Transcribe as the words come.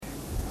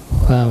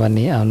ว่าวัน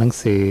นี้เอาหนัง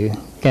สือ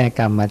แก้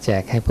กรรมมาแจ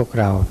กให้พวก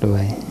เราด้ว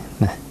ย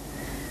นะ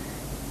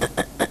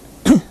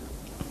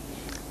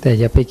แต่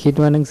อย่าไปคิด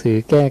ว่าหนังสือ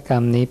แก้กร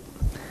รมนี้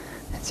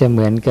จะเห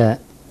มือนกับ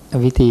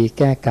วิธีแ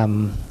ก้กรรม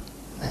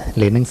ห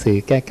รือหนังสือ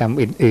แก้กรรม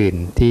อื่น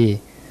ๆที่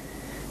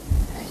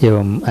โย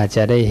มอาจจ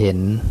ะได้เห็น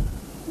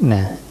น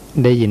ะ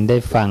ได้ยินได้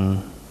ฟัง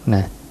น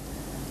ะ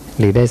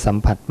หรือได้สัม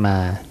ผัสมา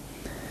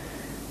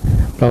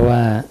เพราะว่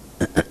า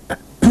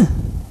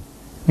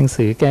หนัง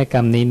สือแก้กร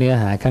รมนี้เนื้อ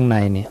หาข้างใน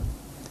เนี่ย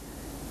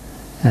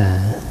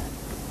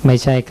ไม่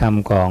ใช่ค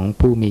ำของ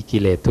ผู้มีกิ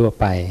เลสทั่ว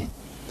ไป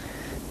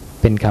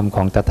เป็นคำข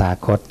องตถา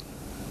คต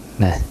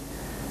นะ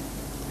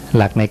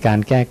หลักในการ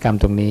แก้กรรม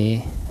ตรงนี้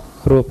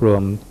รวบรว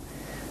ม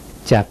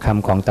จากค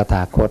ำของตถ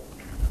าคต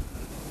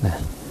นะ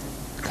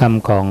ค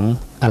ำของ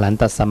อรหัน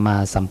ตสัมมา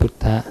สัมพุท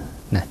ธะ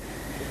นะ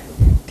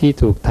ที่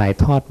ถูกถ่าย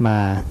ทอดมา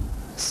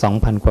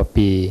 2,000 กว่า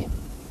ปี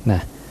น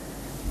ะ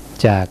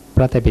จากพ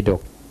ระไตรปิฎ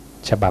ก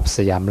ฉบับส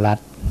ยามรัฐ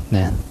น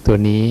ะตัว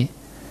นี้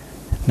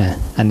นะ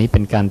อันนี้เป็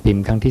นการพิม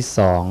พ์ครั้งที่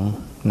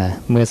2นะ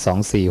เมื่อ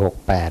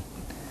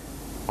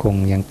2468คง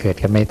ยังเกิด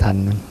กันไม่ทัน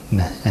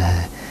นะ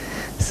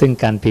ซึ่ง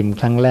การพิมพ์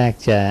ครั้งแรก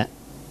จะ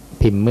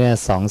พิมพ์เมื่อ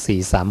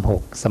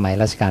2436สมัย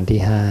รัชกาลที่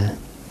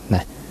5น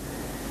ะ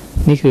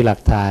นี่คือหลัก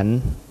ฐาน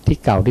ที่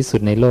เก่าที่สุ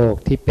ดในโลก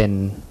ที่เป็น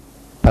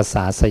ภาษ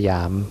าสย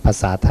ามภา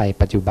ษาไทย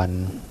ปัจจุบัน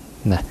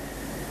นะ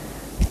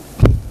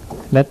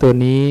และตัว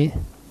นี้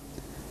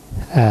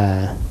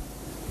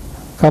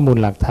ข้อมูล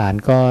หลักฐาน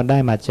ก็ได้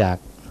มาจาก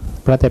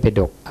พระไตรปิ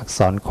ฎกอักษ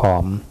รขอ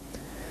ม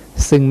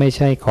ซึ่งไม่ใ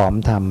ช่ขอม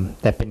ท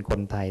ำแต่เป็นค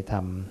นไทยท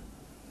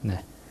ำน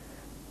ะ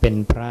เป็น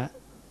พระ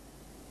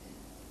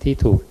ที่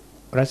ถูก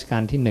รัชกา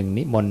ลที่1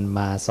นิมนต์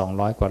มา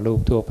200กว่ารูป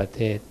ทั่วประเ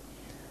ทศ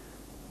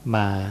ม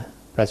า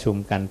ประชุม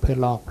กันเพื่อ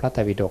ลอกพระไตร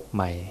ปิฎกใ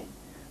หม่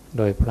โ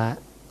ดยพระ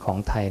ของ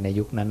ไทยใน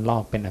ยุคนั้นลอ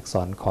กเป็นอักษ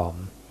รขอม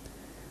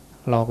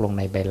ลอกลงใ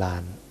นใบลา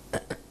น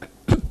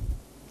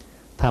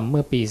ทำเ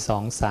มื่อปี2331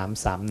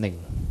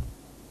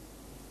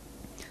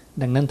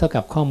ดังนั้นเท่า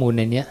กับข้อมูล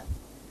ในนี้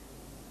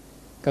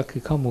ก็คื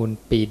อข้อมูล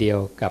ปีเดียว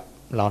กับ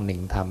ร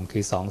.1 ทำคื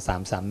อ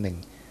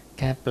2331แ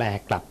ค่แปล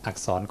กลับอัก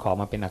ษรขอ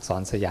มาเป็นอักษ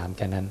รสยามแ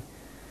ค่นั้น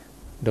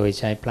โดย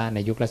ใช้พระใน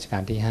ยุครัชกา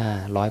ลที่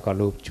500กว่า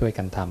รูปช่วย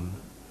กันท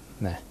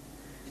ำนะ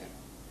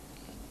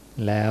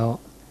แล้ว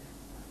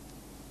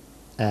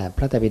พ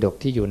ระไตรปิฎก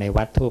ที่อยู่ใน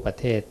วัดทั่วประ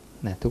เทศ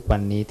นะทุกวั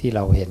นนี้ที่เ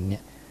ราเห็นเนี่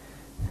ย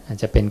อาจ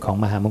จะเป็นของ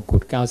มหามงกุ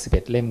ฎ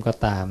91เล่มก็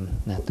ตาม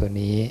นะตัว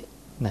นี้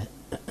นะ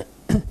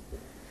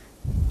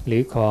หรื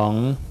อของ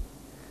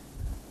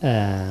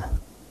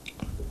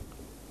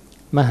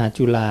มหา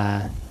จุฬา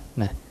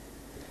นะ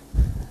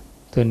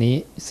ตัวนี้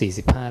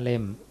45เล่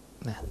ม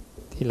นะ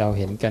ที่เรา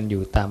เห็นกันอ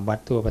ยู่ตามวัด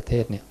ทั่วประเท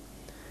ศเนี่ย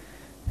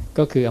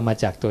ก็คือเอามา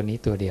จากตัวนี้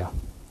ตัวเดียว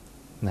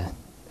นะ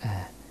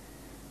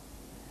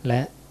แล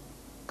ะ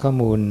ข้อ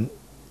มูล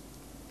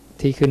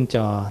ที่ขึ้นจ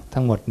อ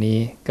ทั้งหมดนี้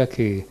ก็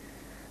คือ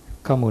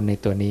ข้อมูลใน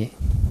ตัวนี้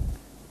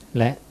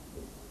และ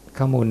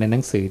ข้อมูลในหนั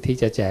งสือที่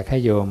จะแจกให้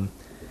โยม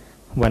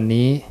วัน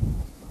นี้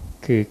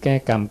คือแก้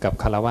กรรมกับ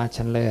คฤหัสถ์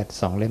ชั้นเลิศ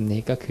2เล่ม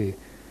นี้ก็คือ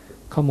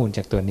ข้อมูลจ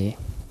ากตัวนี้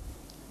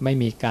ไม่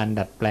มีการ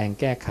ดัดแปลง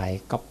แก้ไข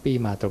ก๊อปปี้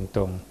มาตร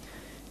ง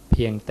ๆเ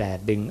พียงแต่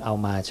ดึงเอา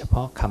มาเฉพ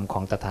าะคำขอ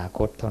งตถาค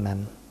ตเท่านั้น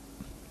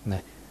น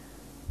ะ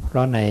เพร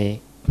าะใน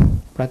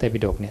พระไตรปิ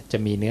ฎกเนี่ยจะ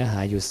มีเนื้อหา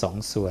อยู่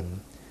2ส่วน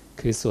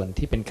คือส่วน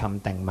ที่เป็นค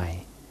ำแต่งใหม่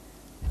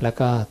แล้ว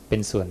ก็เป็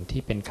นส่วน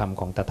ที่เป็นคำ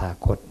ของตถา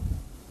คต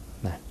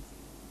นะ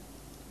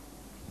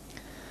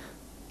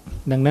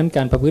ดังนั้นก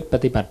ารประพฤติป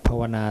ฏิบัติภา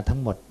วนาทั้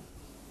งหมด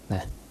น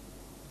ะ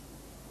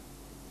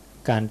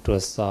การตร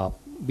วจสอบ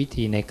วิ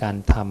ธีในการ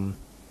ท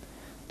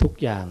ำทุก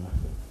อย่าง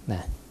น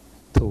ะ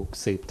ถูก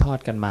สืบทอด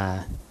กันมา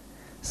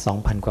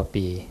 2,000 กว่า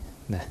ปี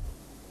นะ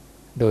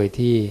โดย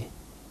ที่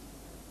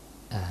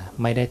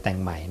ไม่ได้แต่ง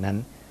ใหม่นั้น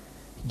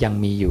ยัง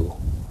มีอยู่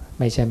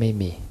ไม่ใช่ไม่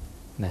มี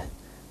นะ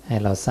ให้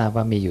เราทราบ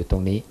ว่ามีอยู่ตร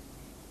งนี้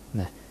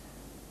นะ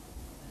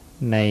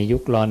ในยุ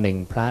คร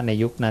.1 พระใน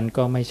ยุคนั้น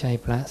ก็ไม่ใช่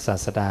พระศา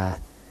สดา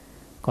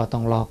ก็ต้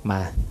องลอกมา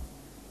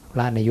พ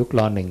ระในยุค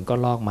ร.1 ก็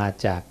ลอกมา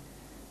จาก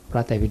พ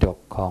ระไตรปิฎก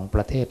ของป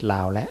ระเทศล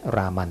าวและร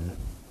ามัน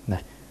น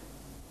ะ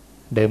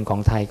เดิมของ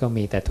ไทยก็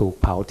มีแต่ถูก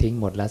เผาทิ้ง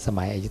หมดแล้วส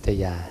มัยอยุธ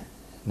ยา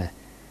นะ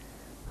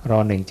ร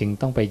.1 จึง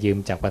ต้องไปยืม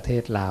จากประเท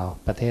ศลาว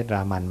ประเทศร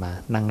ามันมา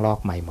นั่งลอก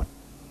ใหม่หมด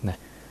นะ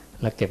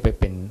แล้วเก็บไว้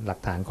เป็นหลัก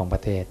ฐานของปร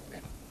ะเทศ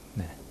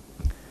นะ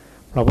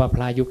เพราะว่าพ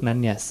ระยุคนั้น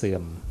เนี่ยเสื่อ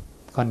ม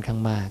ค่อนข้าง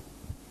มาก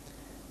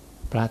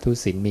พระทุ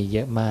ศีลมีเย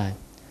อะมาก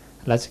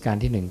รัชกาล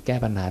ที่1แก้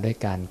ปัญหาด้วย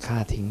การฆ่า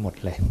ทิ้งหมด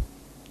เลย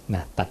น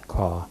ะตัดค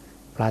อ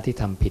พระที่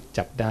ทำผิด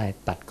จับได้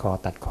ตัดค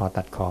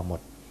อหม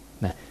ด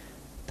นะ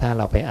ถ้าเ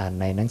ราไปอ่าน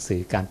ในหนังสื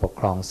อการปก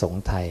ครองสง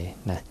ฆ์ไทย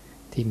นะ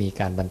ที่มี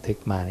การบันทึก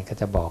มาเนี่ยก็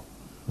จะบอก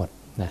หมด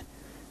นะ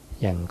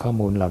อย่างข้อ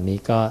มูลเหล่านี้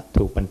ก็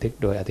ถูกบันทึก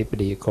โดยอธิบ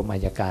ดีกรมอั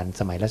ยการ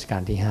สมัยรัชกา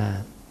ลที่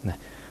5นะ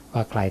ว่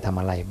าใครทำ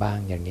อะไรบ้าง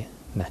อย่างนี้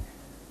นะ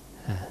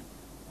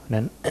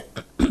นั้น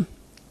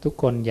ทุก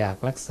คนอยาก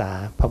รักษา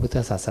พระพุทธ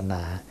ศาสน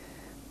า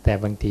แต่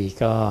บางที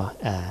ก็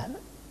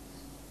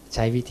ใ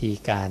ช้วิธี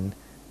การ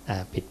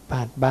ผิดพล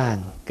าดบ้าง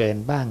เกิน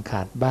บ้างข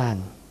าดบ้าง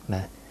น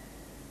ะ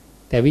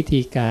แต่วิ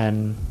ธีการ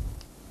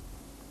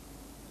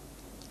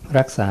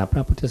รักษาพร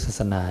ะพุทธศา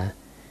สนา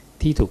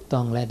ที่ถูกต้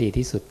องและดี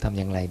ที่สุดทำอ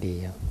ย่างไรดี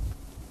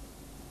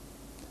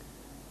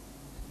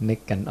นึก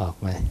กันออก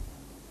ไหม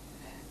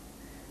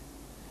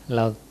เร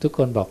าทุกค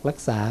นบอกรัก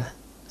ษา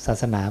ศา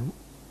สนา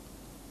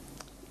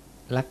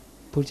รัก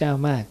ผู้เจ้า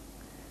มาก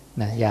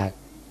นะอยาก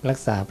รัก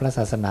ษาพระศ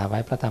าสนาไว้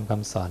พระธรรมค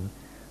ำสอน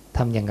ท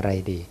ำอย่างไร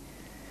ดี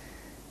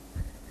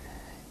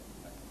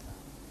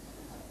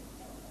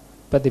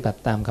ปฏิบัติ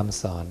ตามค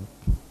ำสอน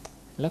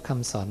แล้วค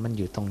ำสอนมันอ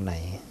ยู่ตรงไหน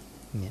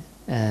เนี่ย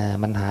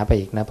มันหาไป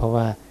อีกนะเพราะ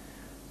ว่า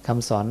ค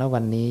ำสอนณ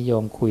วันนี้โย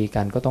มคุย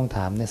กันก็ต้องถ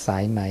ามเนี่ยสา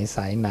ยไหนส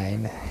ายไหน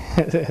นะ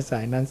สา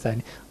ยนั้นสาย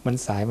นี้มัน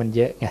สายมันเ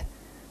ยอะไง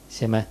ใ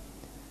ช่ไหม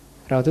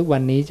เราทุกวั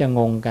นนี้จะง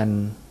งกัน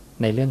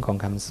ในเรื่องของ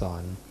คำสอ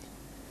น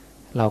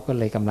เราก็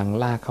เลยกำลัง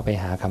ลากเข้าไป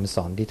หาคำส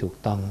อนที่ถูก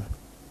ต้อง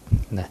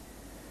นะ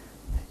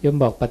โยม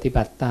บอกปฏิ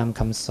บัติตาม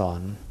คำสอ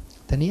น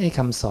ทีนี้ไอ้ค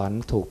ำสอน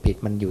ถูกผิด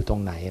มันอยู่ตร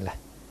งไหนล่ะ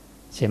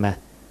ใช่ไหม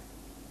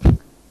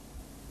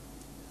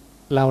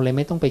เราเลยไ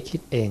ม่ต้องไปคิ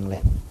ดเองเล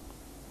ย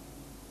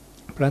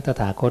พระต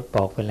ถาคตบ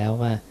อกไปแล้ว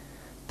ว่า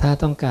ถ้า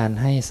ต้องการ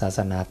ให้ศาส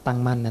นาตั้ง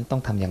มั่นนั้นต้อ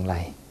งทำอย่างไร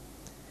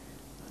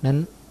นั้น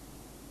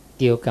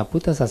เกี่ยวกับพุ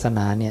ทธศาสน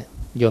าเนี่ย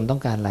โยมต้อ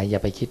งการอะไรอย่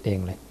าไปคิดเอง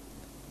เลย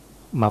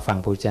มาฟัง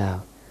พระเจ้า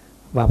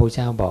ว่าพระเ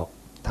จ้าบอก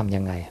ทำ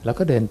ยังไงแล้ว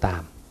ก็เดินตา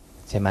ม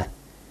ใช่ไหม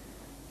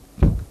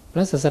พ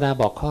ระศาสดา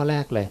บอกข้อแร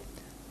กเลย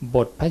บ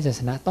ทพระศาส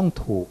นาต้อง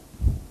ถูก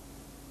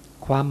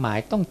ความหมาย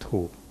ต้อง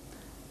ถูก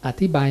อ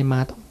ธิบายมา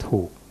ต้อง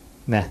ถูก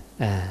นะ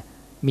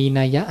มี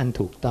นัยยะอัน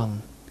ถูกต้อง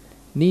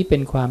นี่เป็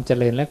นความเจ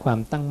ริญและความ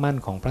ตั้งมั่น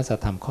ของพระสัท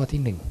ธรรมข้อ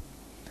ที่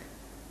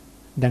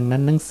1ดังนั้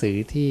นหนังสือ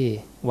ที่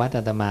วัดอ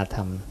าตมาท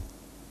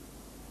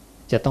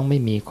ำจะต้องไม่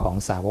มีของ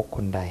สาวกค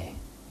นใด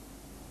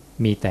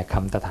มีแต่ค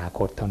ำตถาค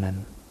ตเท่านั้น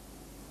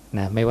น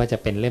ะไม่ว่าจะ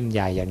เป็นเล่มให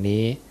ญ่อย่าง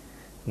นี้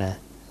นะ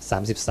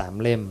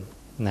33 เล่ม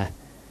นะ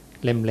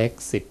เล่มเล็ก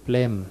10 เ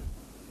ล่ม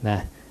นะ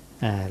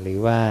หรือ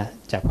ว่า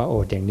จากพระโอ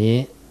ษฐ์อย่างนี้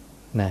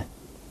นะ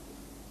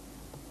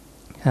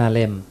5 เ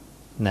ล่ม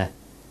นะ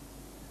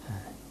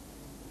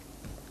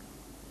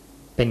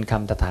เป็นค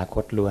ำตถาค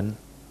ตล้วน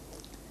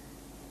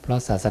เพราะ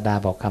ศาสดา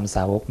บอกคำส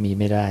าวกมี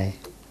ไม่ได้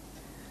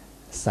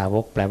สาว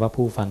กแปลว่า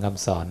ผู้ฟังค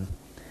ำสอน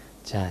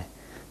ใช่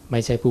ไม่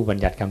ใช่ผู้บัญ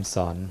ญัติคำส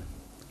อน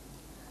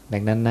ดั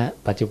งนั้นนะ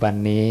ปัจจุบัน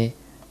นี้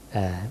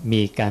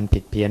มีการผิ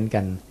ดเพี้ยน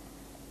กัน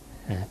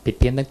ผิด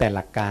เพี้ยนตั้งแต่ห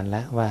ลักการแ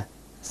ล้วว่า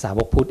สาว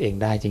กพูดเอง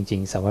ได้จริ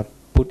งๆสาวก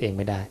พูดเอง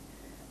ไม่ได้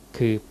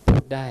คือพู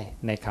ดได้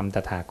ในคำต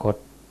ถาคต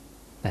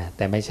แ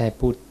ต่ไม่ใช่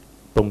พูด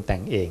ปรุงแต่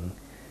งเอง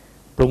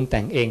ปรุงแ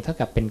ต่งเองเท่า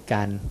กับเป็นก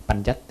ารปัญ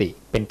ญัติ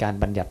เป็นการ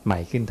บัญญัติใหม่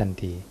ขึ้นทัน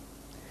ที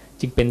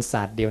จึงเป็นศ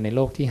าสตร์เดียวในโ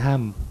ลกที่ห้า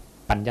ม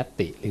ปัญญั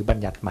ติหรือบัญ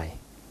ญัติใหม่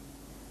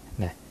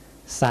นะ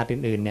ศาสตร์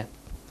อื่นๆเนี่ย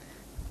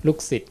ลูก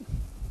ศิษย์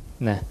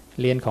นะ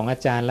เรียนของอา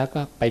จารย์แล้ว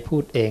ก็ไปพู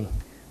ดเอง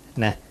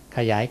นะข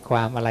ยายคว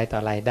ามอะไรต่อ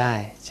อะไรได้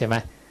ใช่ไหม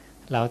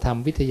เราท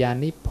ำวิทยา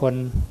นิพน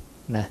ธ์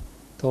นะ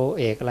โท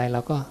เอกอะไรเร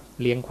าก็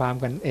เรียงความ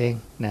กันเอง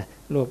นะ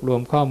รวบรว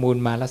มข้อมูล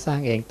มาแล้วสร้าง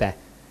เองแต่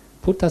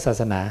พุทธศา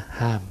สนา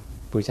ห้าม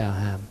พระเจ้า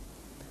ห้า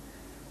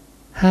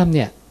มเ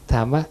นี่ยถ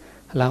ามว่า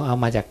เราเอา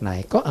มาจากไหน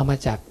ก็เอามา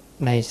จาก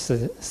ใน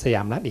สย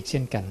ามรัฐอีกเ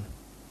ช่นกัน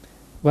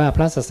ว่าพ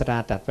ระศาสดา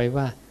ตรัสไว้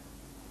ว่า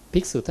ภิ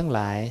กษุทั้งหล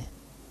า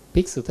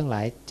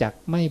ยจัก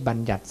ไม่บัญ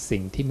ญัติสิ่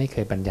งที่ไม่เค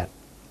ยบัญญัติ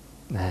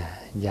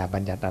อย่าบั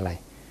ญญัติอะไร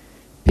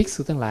ภิกษุ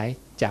ทั้งหลาย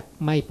จัก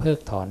ไม่เพิก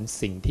ถอน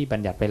สิ่งที่บัญ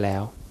ญัติไปแล้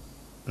ว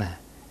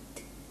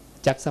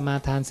จักสมา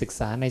ทานศึก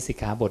ษาในสิก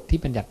ขาบทที่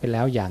บัญญัติไปแ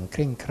ล้วอย่างเค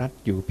ร่งครัด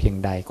อยู่เพียง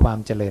ใดความ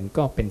เจริญ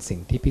ก็เป็นสิ่ง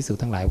ที่ภิกษุ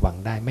ทั้งหลายหวัง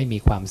ได้ไม่มี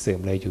ความเสื่อม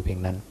เลยอยู่เพียง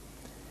นั้น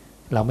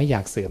เราไม่อย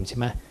ากเสื่อมใช่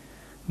ไหม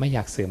ไม่อย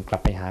ากเสื่อมกลั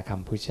บไปหาค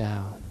ำพุทธเจ้า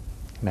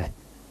นะ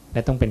แล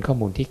ะต้องเป็นข้อ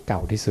มูลที่เก่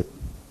าที่สุด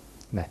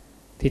นะ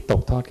ที่ต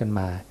กทอดกัน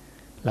มา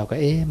เราก็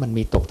มัน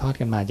มีตกทอด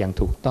กันมาอย่าง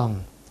ถูกต้อง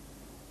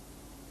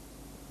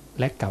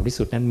และเก่าที่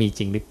สุดนั้นมีจ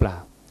ริงหรือเปล่า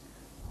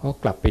ก็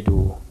กลับไปดู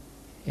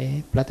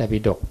พระไตรปิ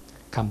ฎก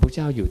คำพุทธเ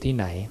จ้าอยู่ที่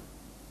ไหน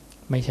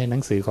ไม่ใช่หนั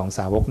งสือของส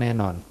าวกแน่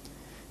นอน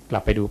กลั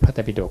บไปดูพระไต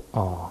รปิฎก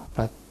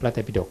พระไตร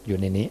ปิฎกอยู่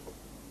ในนี้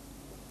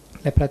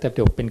และพระไตรปิ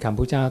ฎกเป็นคำ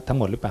พุทธเจ้าทั้ง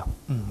หมดหรือเปล่า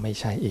ไม่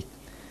ใช่อีก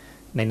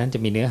ในนั้นจะ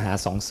มีเนื้อหา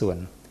2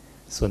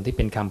 ส่วนที่เ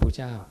ป็นคำพุทธ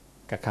เจ้า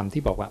กับคำ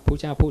ที่บอกว่าพุทธ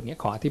เจ้าพูดเนี้ย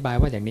ขออธิบาย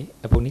ว่าอย่างนี้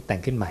แต่พวกนี้แต่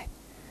งขึ้นใหม่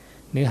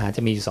เนื้อหาจ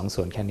ะมีอยู่2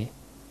 ส่วนแค่นี้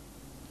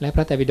และพ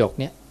ระไตรปิฎก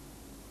เนี่ย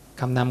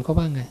คำนำเขา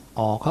ว่าไง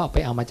เขาเอาไป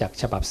เอามาจาก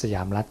ฉบับสย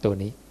ามรัฐตัว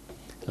นี้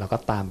เราก็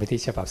ตามไปที่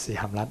ฉบับสย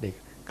ามรัฐอีก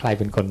ใคร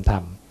เป็นคนท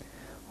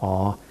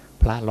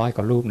ำพระ100 ก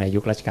ว่ารูปในยุ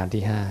ครัชกาล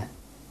ที่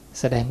5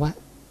แสดงว่า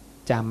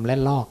จำและ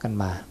ลอกกัน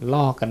ม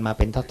าเ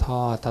ป็นท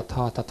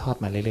อด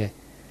มาเรื่อย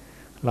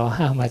ๆรอ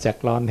5มาจาก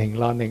รอ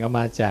1เอา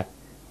มาจาก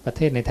ประเ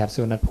ทศในแถบสุ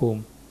วรรณภู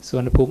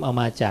มิเอา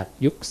มาจาก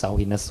ยุคเสา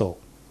หินโศก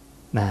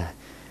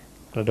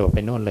กระโดดไป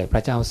โน่นเลยพร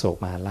ะเจ้าโศก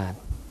มหาราช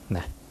น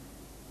ะ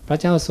พระ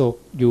เจ้าโศก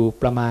อยู่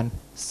ประมาณ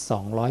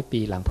200 ปี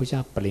หลังพระเจ้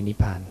าปรินิพ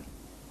พาน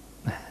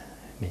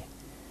นี่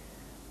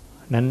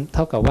นั้นเ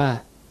ท่ากับว่า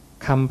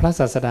คำพระ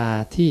ศาสดา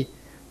ที่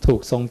ถู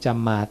กทรงจ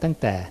ำมาตั้ง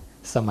แต่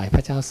สมัยพร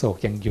ะเจ้าโศก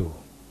ยังอยู่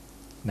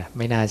นะไ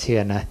ม่น่าเชื่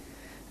อนะ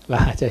เรา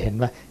อาจจะเห็น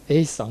ว่า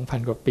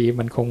2,000 กว่าปี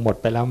มันคงหมด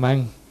ไปแล้วมั้ง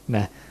น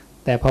ะ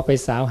แต่พอไป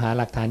สาวหา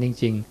หลักฐานจ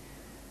ริง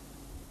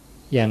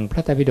ๆ อย่างพร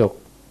ะไตรปิฎก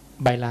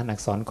ใบลานอั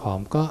กษรขอม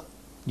ก็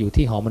อยู่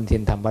ที่หอมนเทีย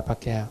นธรรมวัดพระ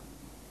แก้ว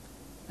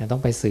ต้อ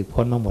งไปสืบ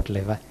ค้นมาหมดเล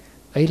ยว่า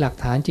หลัก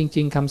ฐานจ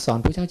ริงๆคำสอน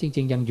พระเจ้าจ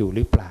ริงๆยังอยู่ห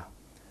รือเปล่า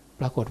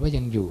ปรากฏว่า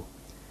ยังอยู่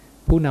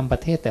ผู้นำปร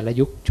ะเทศแต่ละ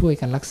ยุคช่วย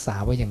กันรักษา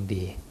ไว้อย่าง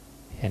ดี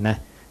เห็นนะ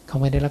เขา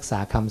ไม่ได้รักษา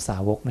คำสา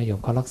วกนะโยม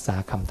เขารักษา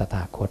คำตถ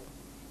าคต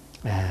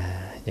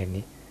อย่าง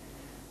นี้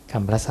ค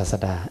ำพระศาส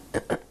ดา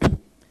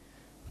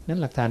นั้น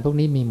หลักฐานพวก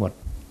นี้มีหมด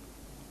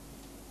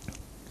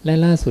และ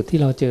ล่าสุดที่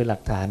เราเจอหลั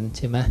กฐานใ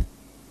ช่ไหม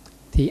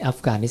ที่อัฟ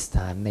กานิสถ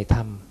านใน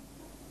ถ้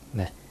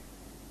ำนะ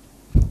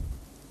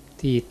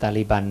ที่ตา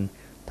ลิบัน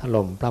ถ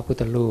ล่มพระพุท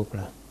ธรูปแ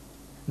ล้ว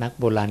นัก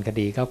โบราณค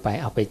ดีเข้าไป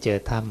เอาไปเจอ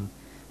ถ้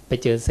ำไป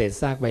เจอเศษ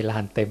ซากใบลา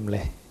นเต็มเล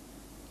ย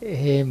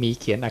มี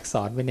เขียนอักษ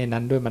รไว้ใน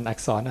นั้นด้วยมันอัก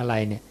ษรอะไร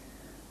เนี่ย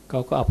ก็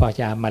เอาพยา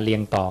ยามมาเรีย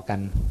งต่อกัน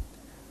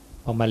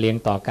พอมาเรียง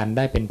ต่อกันไ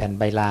ด้เป็นแผ่น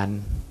ใบลาน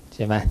ใ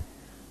ช่ไหม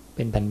เ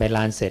ป็นแผ่นใบล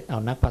านเสร็จเอา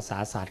นักภาษา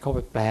ศาสตร์เข้าไป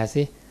แปล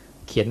สิ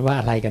เขียนว่า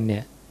อะไรกันเนี่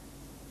ย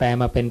แปล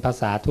มาเป็นภา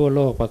ษาทั่วโ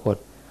ลกปรากฏ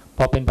พ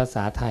อเป็นภาษ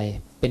าไทย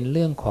เป็นเ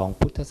รื่องของ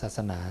พุทธศาส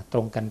นาตร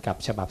งกันกับ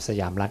ฉบับส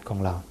ยามรัฐของ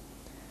เรา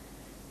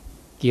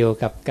เกี่ยว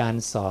กับการ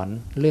สอน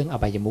เรื่องอ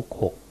บายมุข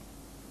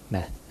6น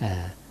ะ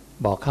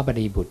บอกข้าบ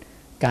ดีบุตร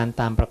การ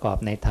ตามประกอบ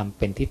ในธรรมเ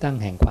ป็นที่ตั้ง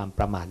แห่งความป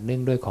ระมาทเนื่อ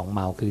งด้วยของเ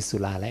มาคือสุ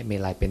ราและเม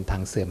ลัยเป็นทา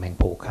งเสื่อมแห่ง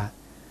โภคะ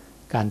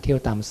การเที่ยว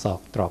ตามศอก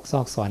ตรอกซ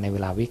อกซอยในเว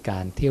ลาวิกา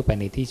ลเที่ยวไป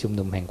ในที่ชุม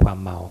นุมแห่งความ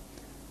เมา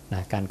น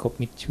ะการคบ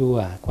มิตรชั่ว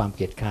ความเก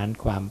ลียดค้าน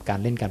การ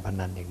เล่นการพ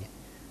นันอย่างนี้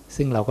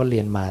ซึ่งเราก็เรี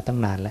ยนมาตั้ง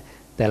นานแล้ว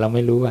แต่เราไ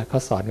ม่รู้ว่าเขา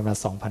สอนกันมา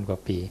 2,000 กว่า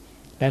ปี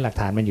และหลัก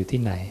ฐานมันอยู่ที่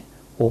ไหน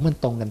มัน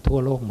ตรงกันทั่ว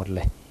โลกหมดเล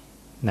ย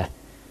นะ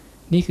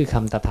นี่คือค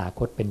ำตถาค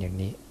ตเป็นอย่าง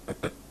นี้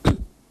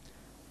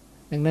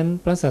ดังนั้น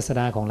พระศาส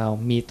ดาของเรา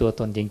มีตัว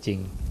ตนจริง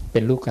ๆเป็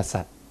นลูกก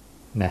ษัตริย์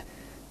นะ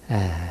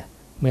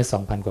เมื่อ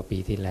 2,000 กว่าปี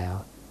ที่แล้ว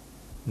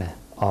นะ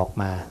อ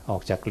อ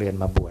กจากเรือน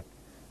มาบวช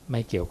ไม่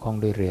เกี่ยวข้อง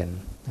ด้วยเรือน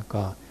แล้ว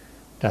ก็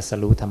ตรัส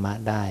รู้ธรรมะ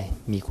ได้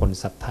มีคน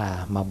ศรัทธา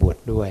มาบวช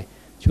ด้วย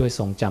ช่วยท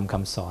รงจำค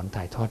ำสอน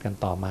ถ่ายทอดกัน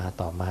ต่อม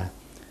า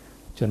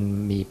จน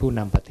มีผู้น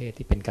ำประเทศ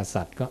ที่เป็นก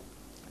ษัตริย์ก็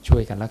ช่ว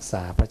ยกันรักษ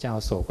าพระเจ้า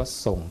โศกก็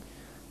ส่ง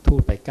ทู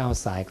ตไป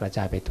9 สายกระจ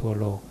ายไปทั่ว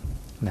โลก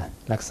นะ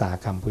รักษา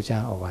คำพระเจ้า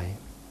เอาไว้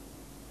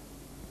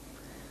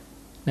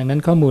ดังนั้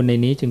นข้อมูลใน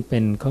นี้จึงเป็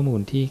นข้อมู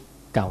ลที่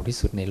เก่าที่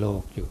สุดในโล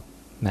กอยู่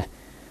นะ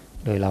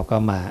โดยเราก็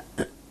มา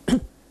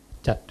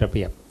จัดระเ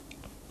บียบ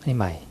ให้ใ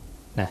หม่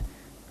นะ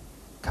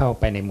เข้า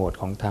ไปในโหมด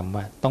ของธรรม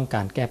ว่าต้องก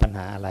ารแก้ปัญห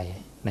าอะไร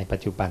ในปั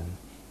จจุบัน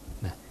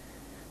นะ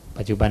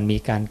ปัจจุบันมี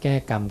การแก้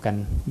กรรมกัน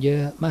เยอ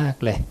ะมาก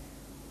เลย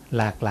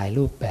หลากหลาย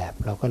รูปแบบ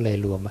เราก็เลย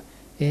รวมว่า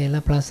แล้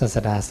วพระศาส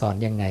ดาสอน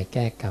ยังไงแ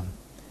ก้กรรม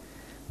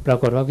ปรา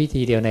กฏว่าวิ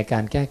ธีเดียวในกา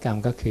รแก้กรรม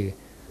ก็คือ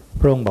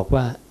พระองค์บอก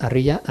ว่าอ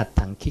ริยอัต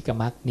ถังคิก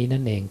มัคนี้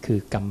นั่นเองคือ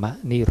กรรม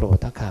นิโร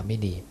ธคามิ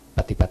นีป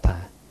ฏิปทา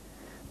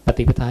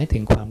ให้ถึ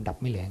งความดับ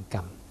ไม่เหลือแห่งกร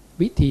รม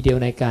วิธีเดียว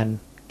ในการ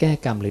แก้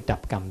กรรมหรือดั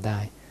บกรรมได้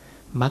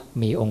มัค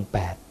มีองค์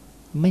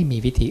8ไม่มี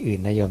วิธีอื่น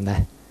นะโยมนะ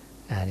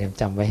โยม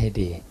จำไว้ให้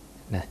ดี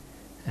นะ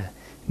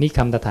นี่ค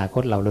ำตถาค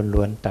ตเรา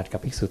ล้วนๆตรัสกับ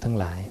ภิกษุทั้ง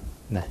หลาย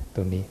นะต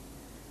รงนี้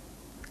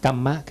กร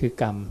รมะคือ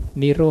กรรม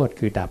นิโรธ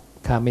คือดับ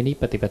คามินิ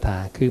ปฏิปทา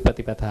คือป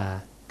ฏิปทา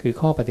คือ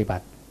ข้อปฏิบั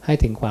ติให้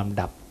ถึงความ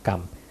ดับกรร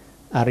ม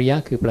อริยะ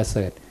คือประเส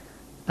ริฐ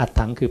อัต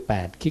ถังคือ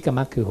8คิก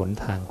มัคคือหน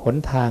ทาง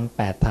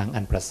8ทาง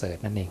อันประเสริฐ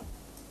นั่นเอง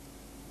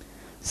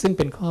ซึ่งเ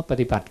ป็นข้อป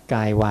ฏิบัติก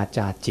ายวาจ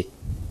าจิต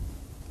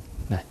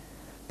นะ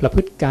ประพ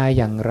ฤติกาย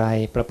อย่างไร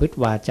ประพฤติ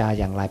วาจา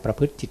อย่างไรประ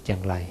พฤติจิตอย่า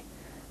งไร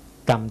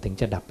กรรมถึง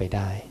จะดับไปไ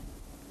ด้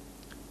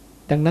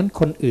ดังนั้น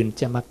คนอื่น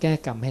จะมาแก้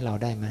กรรมให้เรา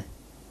ได้ไหม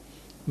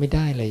ไม่ไ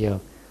ด้เลยโย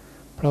ม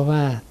เพราะว่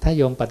าถ้าโ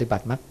ยมปฏิบั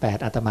ติมรรค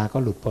8อาตมาก็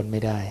หลุดพ้นไ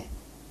ม่ได้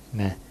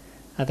นะ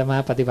อาตมา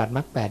ปฏิบัติม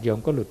รรค8โยม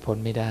ก็หลุดพ้น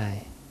ไม่ได้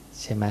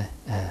ใช่ไหม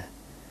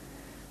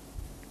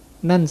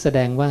นั่นแสด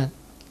งว่า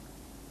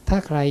ถ้า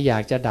ใครอยา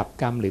กจะดับ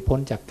กรรมหรือพ้น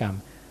จากกรรม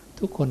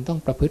ทุกคนต้อง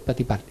ประพฤติป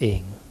ฏิบัติเอง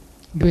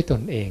ด้วยต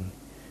นเอง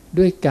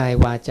ด้วยกาย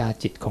วาจา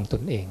จิตของต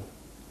นเอง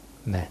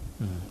นะ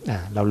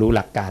เรารู้ห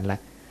ลักการแล้ว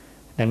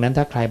ดังนั้น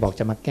ถ้าใครบอก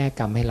จะมาแก้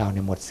กรรมให้เราเ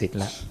นี่ยหมดสิทธิ์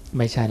ละไ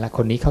ม่ใช่ละค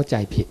นนี้เข้าใจ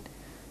ผิด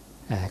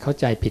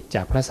จ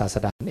ากพระศาส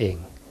ดาเอง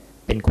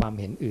เป็นความ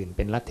เห็นอื่นเ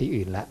ป็นลัทธิ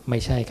อื่นละไม่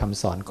ใช่ค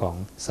ำสอนของ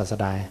ศาส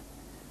ดา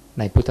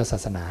ในพุทธศา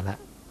สนาละ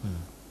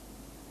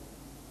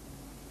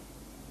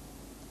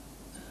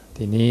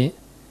ทีนี้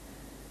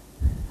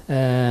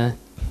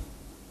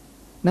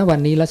ณวัน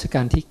นี้รัชก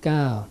าลที่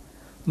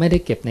9ไม่ได้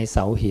เก็บในเส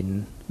าหิน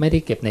ไม่ได้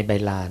เก็บในใบ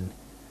ลาน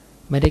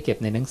ไม่ได้เก็บ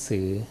ในหนังสื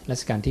อรั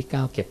ชกาลที่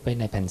9เก็บไว้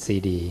ในแผ่นซี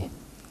ดี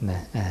น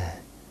ะ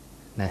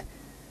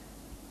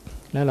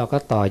แล้วเราก็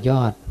ต่อย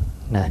อด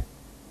นะ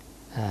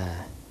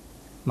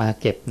มา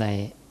เก็บใน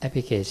แอปพ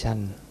ลิเคชัน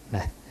น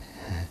ะ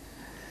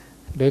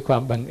ด้วยควา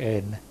มบังเอิ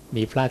ญ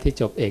มีพระที่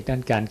จบเอกด้า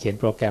นการเขียน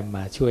โปรแกรมม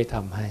าช่วยท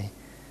ำให้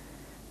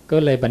ก็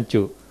เลยบรร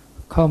จุ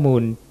ข้อมู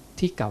ล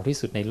ที่เก่าที่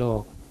สุดในโล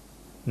ก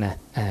นะ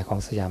ของ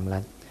สยามรั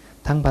ฐ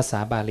ทั้งภาษา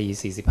บาลี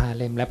45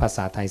เล่มและภาษ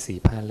าไทย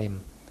45เล่ม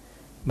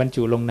บรร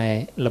จุลงใน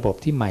ระบบ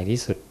ที่ใหม่ที่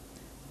สุด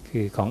คื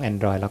อของ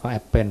Android แล้วก็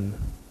Apple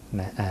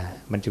นะ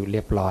บรรจุเรี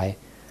ยบร้อย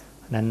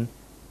นั้น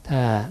ถ้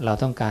าเรา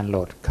ต้องการโหล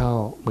ดเข้า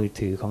มือ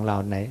ถือของเรา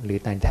หรือ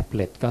ในแท็บเ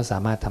ล็ตก็สา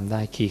มารถทำไ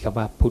ด้คีย์คำ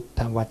ว่าพุทธ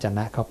วจน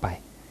ะเข้าไป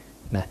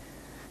นะ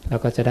แล้ว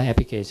ก็จะได้แอป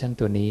พลิเคชัน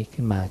ตัวนี้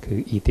ขึ้นมาคือ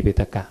อิติปิ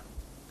ฎกะ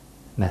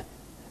นะ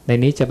ใน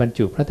นี้จะบรร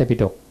จุพระไตรปิ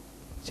ฎก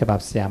ฉบับ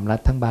สยามรั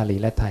ฐทั้งบาลี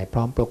และไทยพ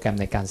ร้อมโปรแกรม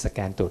ในการสแก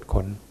นตรวจ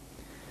ค้น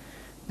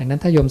ดังนั้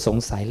นถ้าโยมสง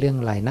สัยเรื่อง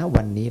อะไรณ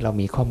วันนี้เรา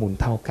มีข้อมูล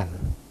เท่ากัน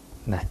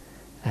นะ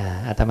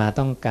อาตมา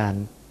ต้องการ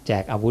แจ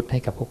กอาวุธให้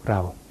กับพวกเรา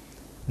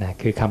นะ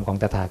คือคำของ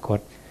ตถา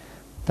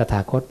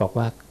คตบอก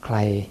ว่าใคร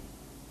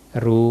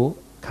รู้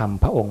ค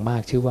ำพระองค์มา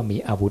กชื่อว่ามี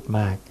อาวุธ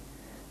มาก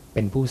เ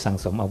ป็นผู้สั่ง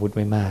สมอาวุธไ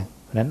ว้มาก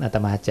เพราะนั้นอาต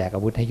มาแจกอ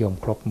าวุธให้โยม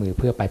ครบมือเ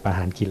พื่อไปประห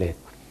ารกิเลส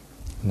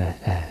นะ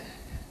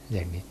อ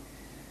ย่างนี้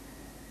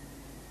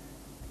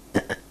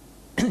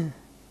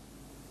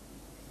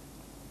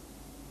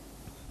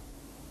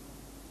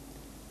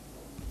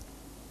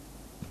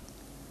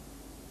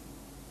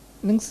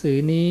หนังสือ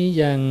นี้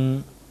ยัง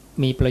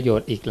มีประโย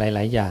ชน์อีกหล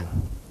ายๆอย่าง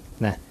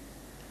นะ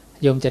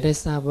โยมจะได้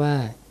ทราบว่า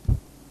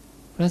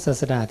พระศา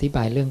สดาอธิบ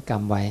ายเรื่องกร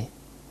รมไว้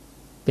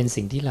เป็น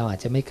สิ่งที่เราอาจ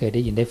จะไม่เคยไ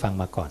ด้ยินได้ฟัง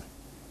มาก่อน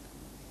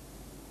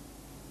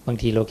บาง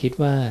ทีเราคิด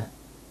ว่า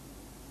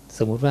ส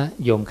มมุติว่า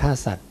โยมฆ่า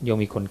สัตว์โยม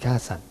มีคนฆ่า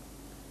สัตว์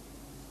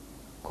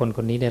ค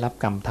นนี้ได้รับ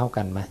กรรมเท่า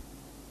กันไหม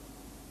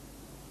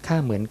ฆ่า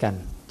เหมือนกัน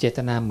เจต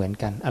นาเหมือน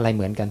กันอะไรเ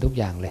หมือนกันทุก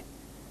อย่างเลย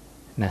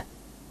นะ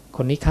ค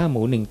นนี้ฆ่าห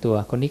มู1ตัว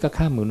คนนี้ก็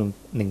ฆ่าหมู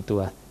1ตั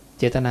ว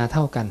เจตนาเ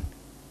ท่ากัน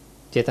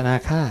เจตนา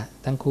ฆ่า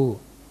ทั้งคู่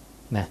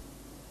นะ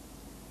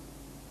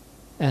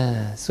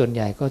ส่วนให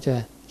ญ่ก็จะ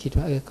คิด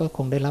ว่าก็ค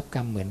งได้รับก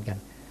รรมเหมือนกัน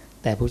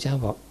แต่พระเจ้า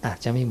บอกอาจ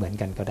จะไม่เหมือน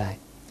กันก็ได้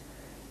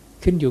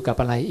ขึ้นอยู่กับ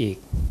อะไรอีก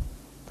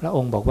พระอ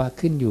งค์บอกว่า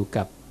ขึ้นอยู่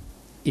กับ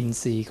อิน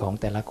ทรีย์ของ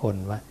แต่ละคน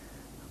ว่า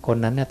คน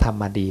นั้นท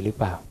ำมาดีหรือ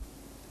เปล่า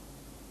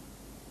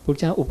พระ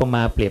เจ้าอุปม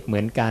าเปรียบเหมื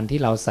อนการที่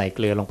เราใส่เก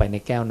ลือลงไปใน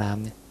แก้วน้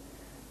ำเนี่ย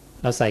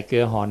เราใส่เกลื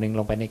อห่อหนึ่ง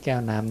ลงไปในแก้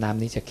วน้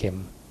ำนี้จะเค็ม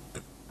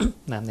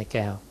น้ำในแ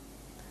ก้ว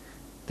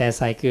แต่ใ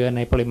ส่เกลือใน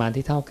ปริมาณ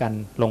ที่เท่ากัน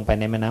ลงไป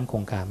ในแม่น้ำค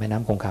งคาแม่น้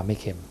ำคงคาไม่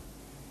เค็ม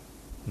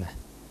นะ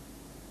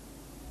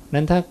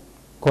นั้นถ้า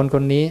ค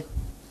นนี้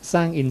ส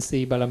ร้างอินทรี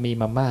ย์บารมี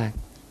มามาก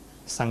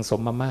สั่งส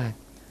มมามาก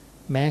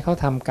แม้เขา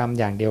ทำกรรม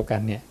อย่างเดียวกั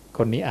นเนี่ยค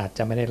นนี้อาจจ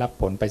ะไม่ได้รับ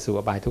ผลไปสู่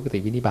อบายทุกขติ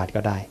วินิบาต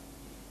ก็ได้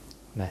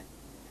นะ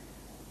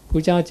พร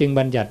ะเจ้าจึง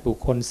บัญญัติบุค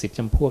คล10 จ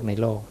ำพวกใน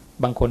โลก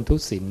บางคนทุ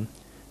ศีล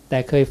แต่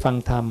เคยฟัง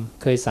ธรรม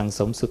เคยสั่งส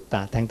มสุตต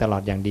ะแทงตลอ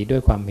ดอย่างดีด้ว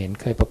ยความเห็น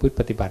เคยประพฤติ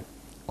ปฏิบัติ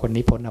คน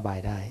นี้พ้นอบาย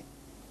ได้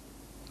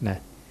นะ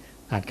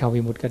อาจเข้า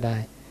วิมุตติก็ได้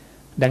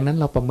ดังนั้น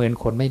เราประเมิน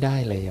คนไม่ได้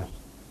เลย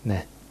น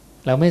ะ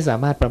เราไม่สา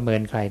มารถประเมิ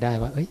นใครได้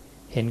ว่า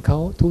เห็นเขา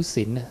ทุ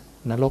ศีล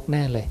นรกแ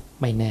น่เลย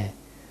ไม่แน่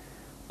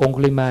อง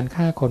คุลิมาน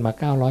ฆ่าคนมา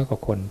900 กว่า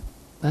คน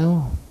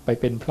ไป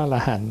เป็นพระอร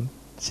หันต์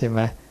ใช่ไหม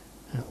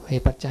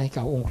ปัจจัยเ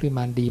ก่าองคุลิม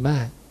านดีมา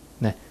ก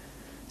นะ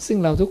ซึ่ง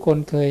เราทุกคน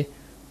เคย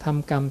ท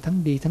ำกรรมทั้ง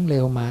ดีทั้งเล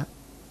วมา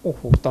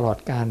ตลอด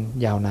การ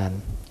ยาวนาน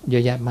เยอ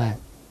ะแยะมาก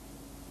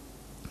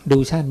ดู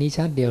ชาตินี้ช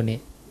าติเดียวนี่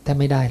แทบ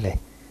ไม่ได้เลย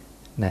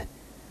นะ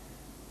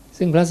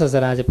ซึ่งพระศาส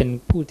ดาจะเป็น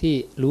ผู้ที่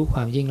รู้คว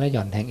ามยิ่งและห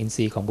ย่อนแห่งอินท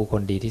รีย์ของบุคค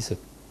ลดีที่สุด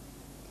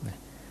นะ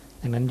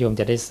ดังนั้นโยม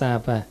จะได้ทราบ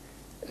ว่า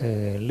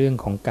เรื่อง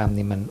ของกรรม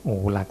นี่มัน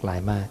หลากหลาย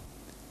มาก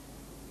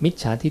มิจ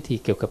ฉาทิฏฐิ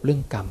เกี่ยวกับเรื่อ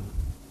งกรรม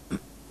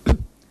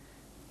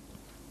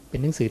เป็น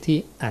หนังสือที่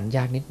อ่านย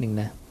ากนิดนึง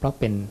นะเพราะ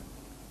เป็น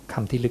ค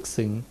ำที่ลึก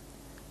ซึ้ง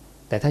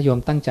แต่ถ้าโยม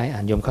ตั้งใจอ่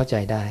านโยมเข้าใจ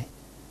ได้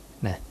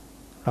นะ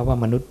เพราะว่า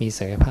มนุษย์มี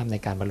ศักยภาพใน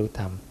การบรรลุ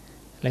ธรรม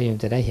และโยม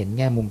จะได้เห็นแ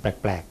ง่มุมแ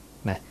ปลก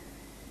ๆนะ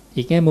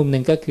อีกแง่มุมห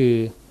นึ่งก็คือ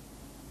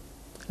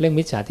เรื่อง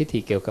มิจฉาทิฏฐิ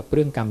เกี่ยวกับเ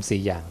รื่องกรรม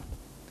4 อย่าง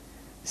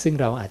ซึ่ง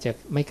เราอาจจะ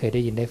ไม่เคยไ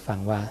ด้ยินได้ฟัง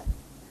ว่า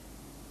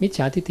มิจฉ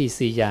าทิฏฐิ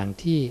4 อย่าง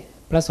ที่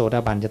พระโสด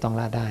าบันจะต้อง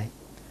ละได้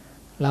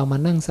เรามา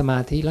นั่งสมา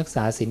ธิรักษ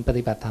าศีลป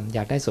ฏิบัติธรรมอย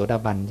ากได้โสดา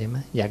บันใช่ไหม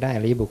อยากได้อ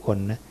ริยบุคคล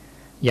นะ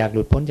อยากห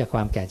ลุดพ้นจากคว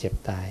ามแก่เจ็บ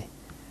ตาย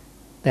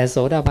แต่โส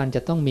ดาบันจ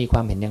ะต้องมีคว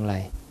ามเห็นอย่างไร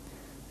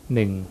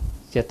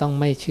 1. จะต้อง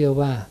ไม่เชื่อ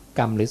ว่า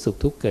กรรมหรือสุข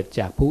ทุกข์เกิด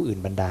จากผู้อื่น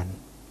บันดาล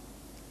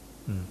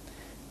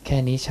แค่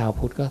นี้ชาว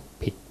พุทธก็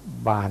ผิด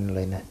บานเล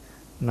ยนะ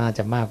น่าจ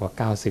ะมากกว่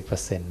า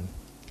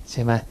 90% ใ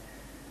ช่ไหม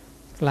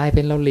กลายเ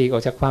ป็นเราหลีกออ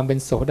กจากความเป็น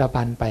โสดา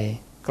บันไป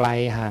ไกล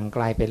ห่างไก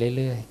ลไป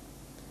เรื่อย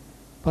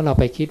ๆเพราะเรา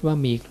ไปคิดว่า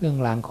มีเครื่อง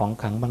รางของ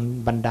ขลัง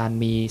บันดาล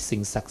มีสิ่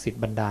งศักดิ์สิท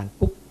ธิ์บันดาล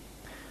ปุ๊บ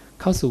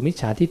เข้าสู่มิจ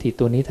ฉาทิฏฐิ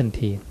ตัวนี้ทัน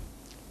ที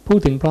พูด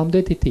ถึงพร้อมด้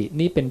วยทิฏฐิ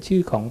นี่เป็นชื่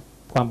อของ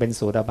ความเป็นโ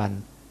สดาบัน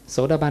โส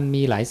ดาบัน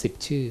มีหลาย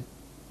10 ชื่อ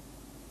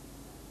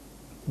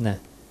นะ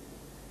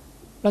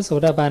พระโส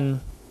ดาบัน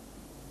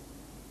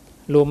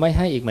รวมไว้ใ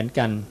ห้อีกเหมือน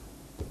กัน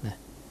นะ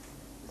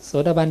โส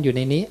ดาบันอยู่ใ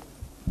นนี้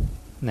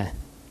นะ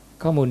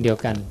ข้อมูลเดียว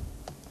กัน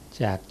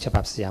จากฉ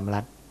บับสยาม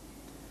รัฐ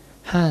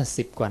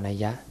50 กว่านัย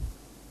ยะ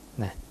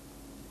นะ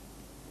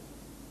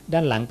ด้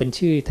านหลังเป็น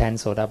ชื่อแทน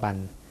โสดาบัน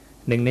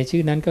หนึ่งในชื่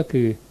อนั้นก็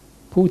คือ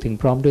ผู้ถึง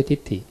พร้อมด้วยทิฏ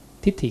ฐิ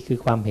ทิฏฐิคือ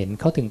ความเห็น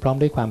เขาถึงพร้อม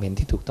ด้วยความเห็น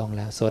ที่ถูกต้องแ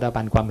ล้วโสดา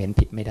บันความเห็น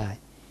ผิดไม่ได้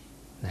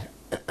นะ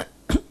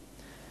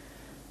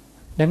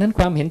ดังนั้น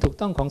ความเห็นถูก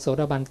ต้องของโส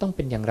ดาบันต้องเ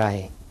ป็นอย่างไร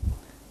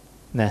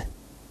นะ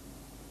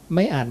ไ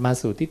ม่อาจมา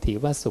สู่ทิฏฐิ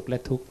ว่าสุขและ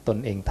ทุกข์ตน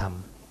เองท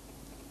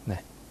ำน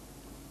ะ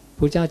พ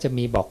ระเจ้าจะ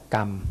มีบอกกร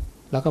รม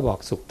แล้วก็บอก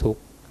สุขทุก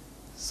ข์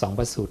2 ป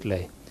ระสูตรเล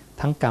ย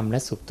ทั้งกรรมและ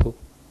สุขทุกข์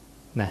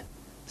นะ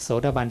โส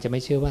ดาบันจะไ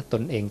ม่เชื่อว่าต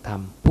นเองท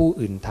ำผู้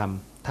อื่นท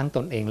ำทั้งต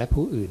นเองและ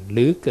ผู้อื่นห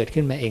รือเกิด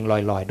ขึ้นมาเองล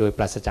อยๆโดยป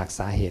ราศจากส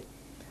าเหตุ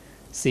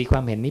สี่ควา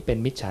มเห็นนี้เป็น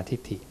มิจฉาทิฏ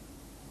ฐิ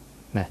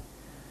นะ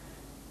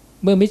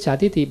เมื่อมิจฉา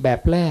ทิฏฐิแบ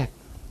บแรก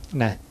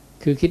นะ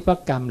คือคิดว่า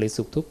กรรมหรือ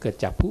สุขทุกข์เกิด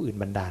จากผู้อื่น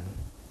บันดาล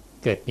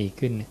เกิดมี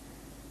ขึ้น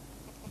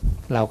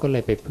เราก็เล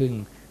ยไปพึ่ง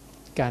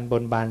การบ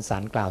นบานสา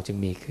รกล่าวจึง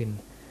มีขึ้น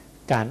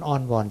การอ้อ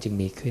นวอนจึง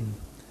มีขึ้น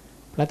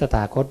พระตถ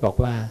าคตบอก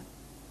ว่า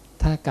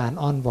ถ้าการ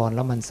อ้อนวอนแ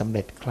ล้วมันสำเ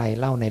ร็จใคร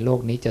เล่าในโลก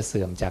นี้จะเ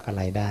สื่อมจากอะไ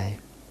รได้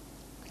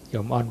โย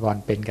มอ้อนวอน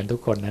เป็นกันทุก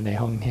คนนะใน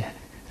ห้องนี้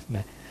น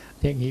ะ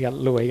อย่างนี้ก็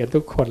รวยกันทุ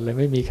กคนเลย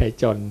ไม่มีใคร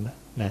จน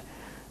นะ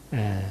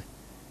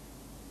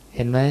เ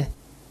ห็นไหม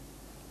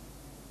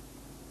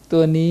ตั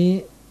วนี้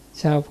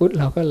ชาวพุทธ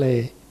เราก็เลย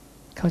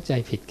เข้าใจ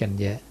ผิดกัน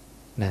เยอะ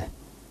นะ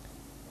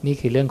นี่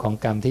คือเรื่องของ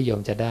กรรมที่โย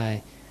มจะได้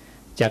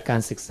จากกา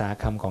รศึกษา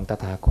คำของต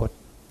ถาคต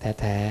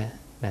แท้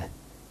ๆนะ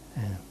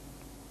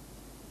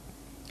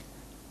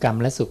กรรม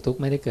และสุขทุกข์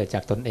ไม่ได้เกิดจา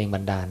กตนเองบั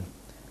นดาล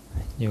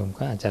โยม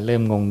ก็อาจจะเริ่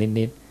มงง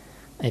นิด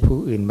ๆไอ้ผู้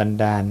อื่นบัน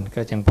ดาล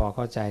ก็ยังพอเ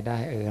ข้าใจได้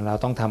เรา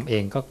ต้องทำเอ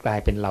งก็กลาย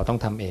เป็นเราต้อง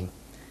ทำเอง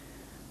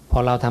พอ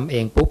เราทำเอ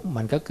งปุ๊บ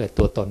มันก็เกิด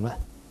ตัวตนว่า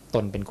ต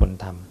นเป็นคน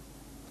ท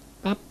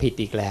ำปั๊บผิด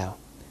อีกแล้ว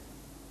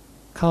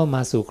เข้าม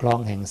าสู่คลอง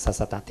แห่งสั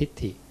สตทิฏ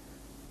ฐิ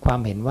ความ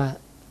เห็นว่า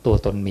ตัว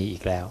ตนมีอี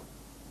กแล้ว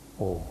โ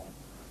อ้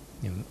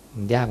มั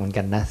นยากเหมือน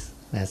กันนะ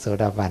โส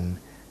ดาบัน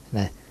น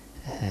ะ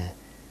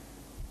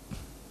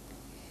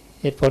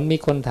เหตุผลมี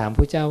คนถามพ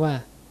ระเจ้าว่า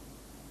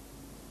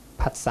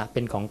ผัสสะเ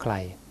ป็นของใคร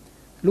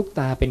ลูก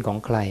ตาเป็นของ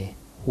ใคร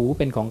หูเ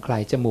ป็นของใคร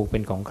จมูกเป็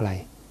นของใคร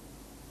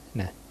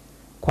นะ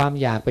ความ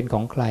อยากเป็นข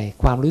องใคร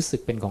ความรู้สึ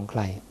กเป็นของใค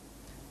ร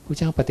พระ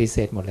เจ้าปฏิเส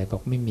ธหมดเลยบอ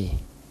กไม่มี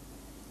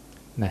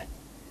นะ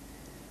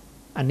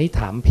อันนี้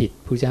ถามผิด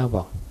พระเจ้าบ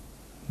อก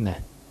นะ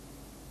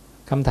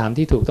คำถาม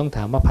ที่ถูกต้องถ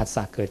ามว่าผัสส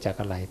ะเกิดจาก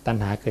อะไรตัณ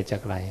หาเกิดจา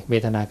กอะไรเว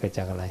ทนาเกิดจ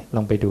ากอะไรล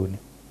องไปดูน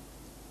ะ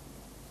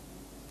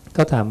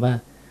ก็ถามว่า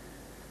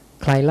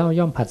ใครเล่า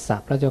ย่อมผัสสะ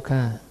พระเจ้าข้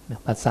า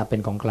ผัสสะเป็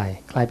นของใคร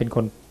ใครเป็นค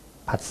น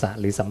ผัสสะ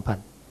หรือสัมผัส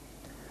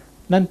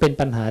นั่นเป็น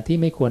ปัญหาที่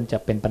ไม่ควรจะ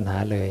เป็นปัญหา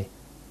เลย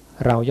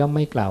เราย่อมไ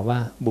ม่กล่าวว่า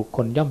บุคค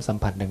ลย่อมสัม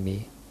ผัสดังนี้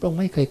พระองค์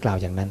ไม่เคยกล่าว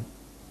อย่างนั้น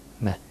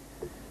นะ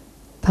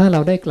ถ้าเรา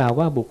ได้กล่าว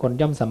ว่าบุคคล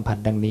ย่อมสัมผัส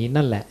ดังนี้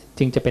นั่นแหละ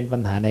จึงจะเป็นปั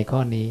ญหาในข้อ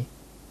นี้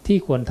ที่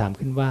ควรถาม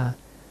ขึ้นว่า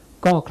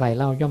ก็ใคร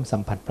เล่าย่อมสั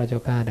มผัสพระเจ้า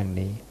ข้าดัง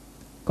นี้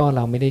ก็เร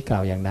าไม่ได้กล่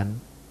าวอย่างนั้น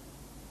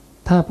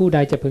ถ้าผู้ใด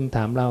จะพึงถ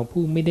ามเรา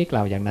ผู้ไม่ได้กล่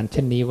าวอย่างนั้นเ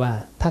ช่นนี้ว่า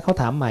ถ้าเขา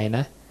ถามใหม่น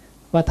ะ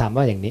ว่าถาม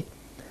ว่าอย่างนี้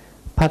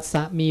ผัสส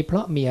ะมีเพร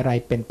าะมีอะไร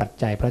เป็นปัจ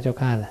จัยพระเจ้า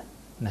ข้าล่ะ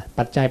นะ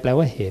ปัจจัยแปล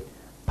ว่าเหตุ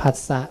ผัส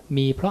สะ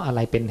มีเพราะอะไร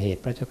เป็นเห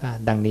ตุพระเจ้าข้า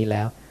ดังนี้แ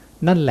ล้ว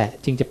นั่นแหละ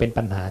จึงจะเป็น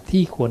ปัญหา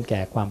ที่ควรแ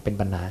ก่ความเป็น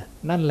ปัญหา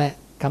นั่นแหละ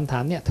คำถา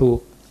มเนี่ยถูก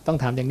ต้อง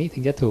ถามอย่างนี้ถึ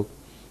งจะถูก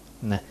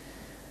นะ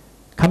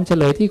คำเฉ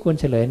ลยที่ควร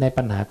เฉลยใน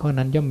ปัญหาข้อ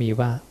นั้นย่อมมี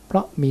ว่าเพร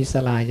าะมีส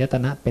ลายต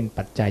นะเป็น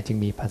ปัจจัยจึง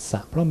มีผัสสะ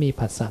เพราะมี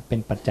ผัสสะเป็น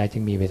ปัจจัยจึ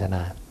งมีเวทน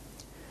า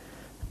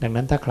ดัง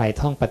นั้นถ้าใคร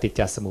ท่องปฏิจ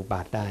จสมุปบ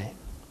าทได้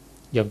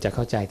โยมจะเ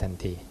ข้าใจทัน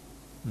ที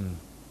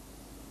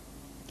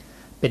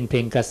เป็นเพี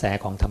ยงกระแส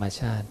ของธรรม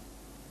ชาติ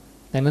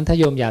ดังนั้นถ้า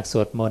โยมอยากส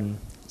วดมนต์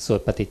สวด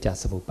ปฏิจจ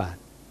สมุปบาท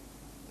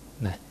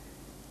นะ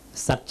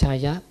สัจชา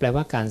ยะแปล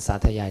ว่าการสา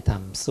ธยายธรร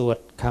มสวด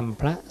คำ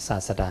พระศา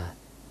สดา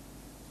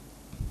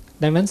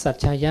ดังนั้นสัจ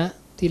ชายะ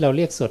ที่เราเ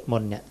รียกสวดม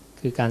นต์เนี่ย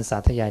คือการสา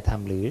ธยายธรร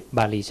มหรือบ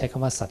าลีใช้ค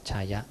ำว่าสัจช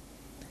ายะ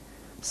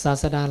ศา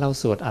สดาเรา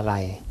สวดอะไร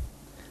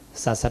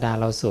ศาสดา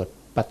เราสวด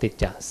ปฏิจ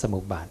จสมุ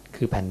ปบาท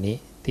คือแผ่นนี้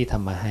ที่ท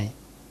ำมาให้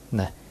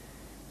นะ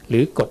หรื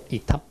อกฎอิ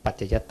ทัปปัจ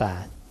จยตา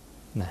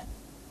นะ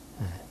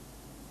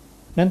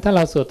นั้นถ้าเร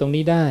าสวดตรง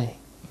นี้ได้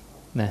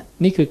นะ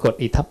นี่คือกฎ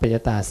อิทัปปัจจย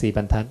ตา4บ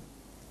รรทัด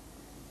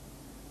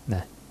น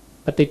ะ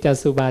ปฏิจจ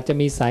สมุปบาทจะ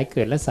มีสายเ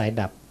กิดและสาย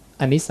ดับ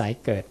อันนี้สาย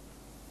เกิด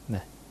น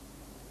ะ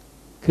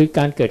คือก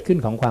ารเกิดขึ้น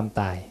ของความ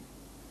ตาย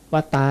ว่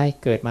าตาย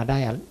เกิดมาได้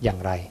อย่าง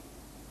ไร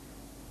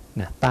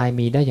นะตาย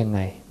มีได้ยังไง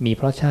มีเ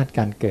พราะชาติก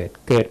ารเ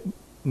กิด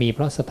มีเพ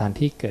ราะสถาน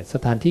ที่เกิดส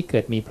ถานที่เกิ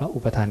ดมีเพราะอุ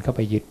ปทานเข้าไ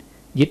ป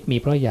ยึดมี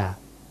เพราะอ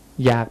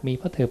ยากมีเ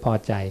พราะเธอพอ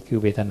ใจคือ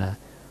เวทนา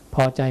พ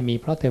อใจมี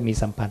เพราะเธอมี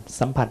สัม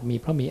ผัสมี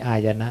เพราะมีอา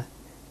ยนะ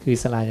คือ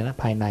สลายนะ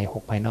ภายใน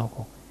6ภายนอก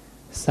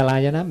6สลา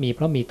ยนะมีเพ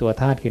ราะมีตัว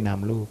ธาตุคือนา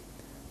มรู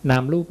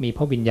ปมีเพ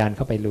ราะวิญญาณเ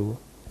ข้าไปรู้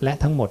และ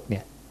ทั้งหมดเนี่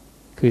ย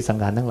คือสัง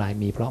ขารทั้งหลาย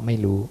มีเพราะไม่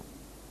รู้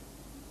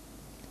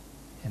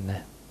เห็นน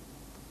ะ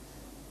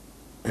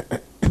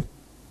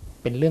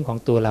เป็นเรื่องของ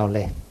ตัวเราเล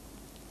ย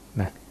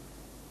นะ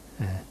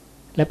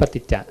และปฏิ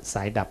จจส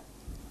ายดับ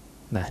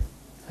นะ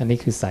อันนี้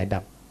คือสายดั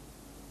บ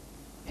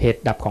เห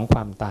ตุดับของคว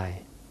ามตาย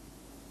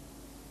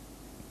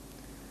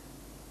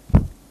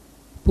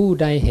ผู้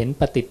ใดเห็น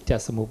ปฏิจจ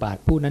สมุปบาท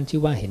ผู้นั้นชื่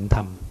อว่าเห็นธร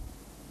รม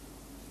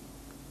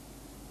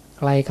ใ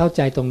ครเข้าใ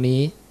จตรง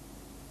นี้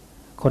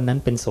คนนั้น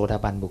เป็นโสดา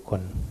บันบุคค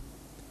ล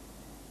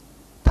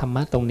ธรรม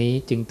ะตรงนี้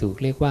จึงถูก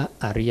เรียกว่า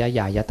อริยญ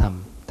าณธรรม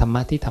ธรรม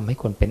ะที่ทำให้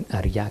คนเป็นอ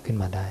ริยะขึ้น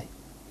มาได้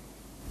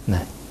น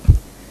ะ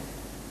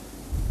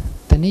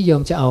แต่นิยม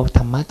จะเอาธ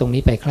รรมะตรง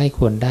นี้ไปใคร่ค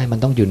วรได้มัน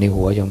ต้องอยู่ใน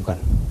หัวโยมก่อน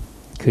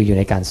คืออยู่ใ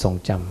นการทรง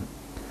จ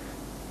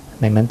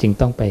ำดังนั้นจึง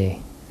ต้องไป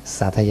ส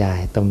าธยาย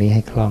ตรงนี้ใ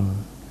ห้คล่อง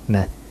น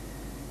ะ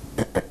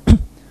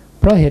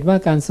เพราะเหตุว่า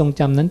การทรง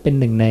จำนั้นเป็น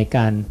หนึ่งในก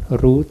าร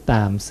รู้ต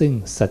ามซึ่ง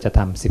สัจธ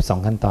รรม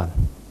12ขั้นตอน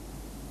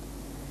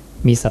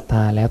มีศรัทธ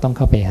าแล้วต้องเ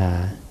ข้าไปหา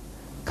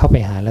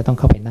แล้วต้อง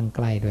เข้าไปนั่งใ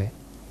กล้ด้วย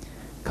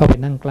เข้าไป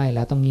นั่งใกล้แ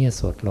ล้วต้องเงี่ยโ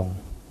สดลง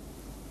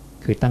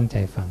คือตั้งใจ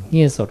ฟังเ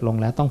งี่ยโสดลง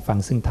แล้วต้องฟัง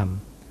ซึ่งธรรม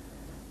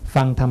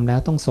ฟังธรรมแล้ว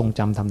ต้องทรง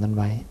จำธรรมนั้น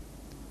ไว้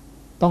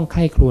ต้องใค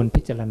ร่ครวญ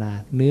พิจารณา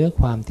เนื้อ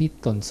ความที่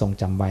ตนทรง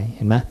จำไว้เ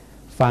ห็นไหม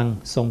ฟัง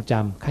ทรงจ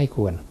ำใคร่ค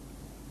รวญ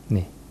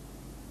นี่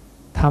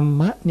ธรร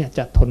มะเนี่ยจ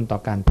ะทนต่อ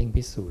การเพ่ง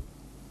พิสูจน์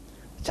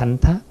ฉัน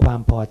ทะควา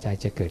มพอใจ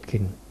จะเกิด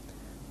ขึ้น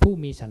ผู้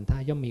มีฉันทะ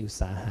ย่อมมีอุต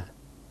สาหะ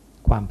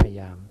ความพยา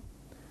ยาม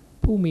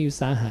ผู้มีอุต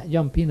สาหะย่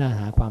อมพิจารณาห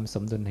าความส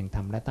มดุลแห่งธ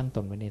รรมและตั้งต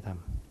นไว้ในธรรม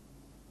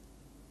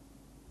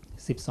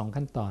12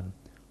ขั้นตอน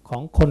ขอ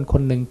งคนค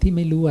นหนึ่งที่ไ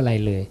ม่รู้อะไร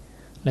เลย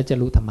และจะ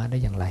รู้ธรรมะได้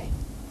อย่างไร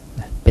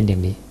เป็นอย่า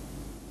งนี้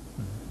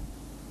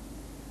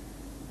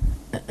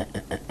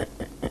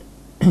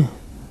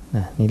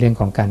นี่เรื่อง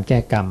ของการแก้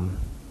กรรม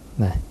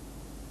นะ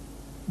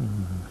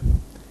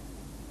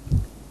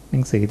หนั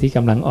งสือที่ก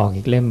ำลังออก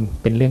อีกเล่ม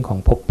เป็นเรื่องของ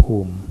ภพภู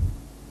มิ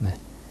นะ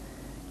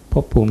ภ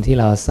พภูมิที่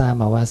เราทราบ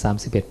มาว่า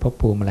31ภพ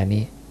ภูมิอะไร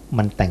นี้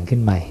มันแต่งขึ้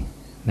นใหม่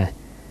นะ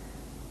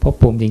ภพ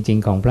ภูมิจริง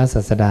ๆของพระศ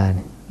าสดา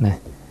นะ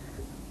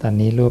ตอน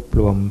นี้รวบ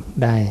รวม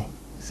ได้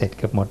เสร็จเ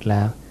กือบหมดแ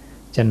ล้ว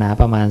จะหนา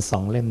ประมาณ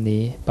2เล่ม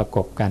นี้ประก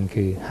บกัน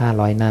คือ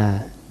500หน้า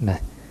นะ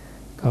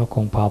ก็ค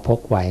งพอพก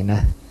ไหวน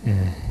ะ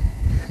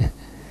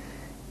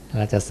เ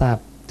ราจะทราบ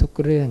ทุก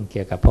เรื่องเ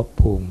กี่ยวกับภพ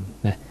ภูมิ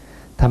นะ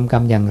ทำกร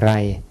รมอย่างไร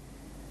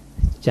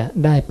จะ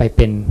ได้ไปเ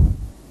ป็น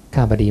ข้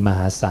าบดีมห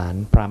าศาล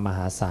พราหมณ์มห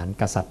าศาล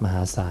กษัตริย์มห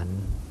าศาล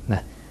น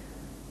ะ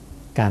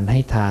การให้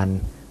ทาน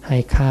ให้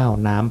ข้าว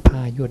น้ำผ้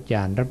ายวดย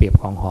านระเบียบ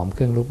ของหอมเค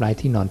รื่องรูปไร้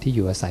ที่นอนที่อ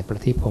ยู่อาศัยปร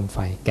ะทีปโคมไฟ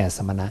แก่ส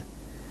มณะ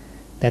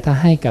แต่ถ้า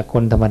ให้กับค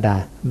นธรรมดา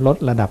ลด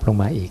ระดับลง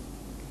มาอีก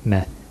น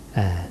ะ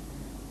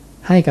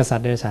ให้กับสัต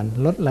ว์เดรัจฉาน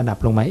ลดระดับ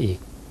ลงมาอีก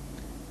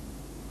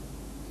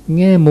แ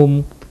ง่มุม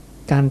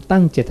การตั้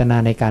งเจตนา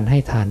ในการให้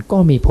ทานก็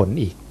มีผล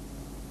อีก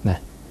นะ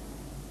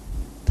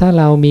ถ้า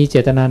เรามีเจ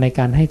ตนาใน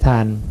การให้ทา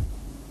น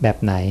แบบ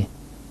ไหน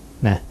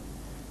นะ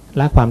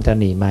ละความต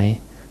นีไหม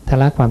ถ้า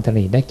ละความต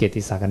นีได้เกียร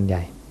ติศักดิ์อันให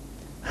ญ่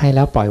ให้แ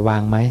ล้วปล่อยวา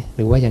งไหมห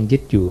รือว่ายังยึ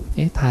ดอยู่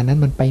ทานนั้น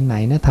มันไปไหน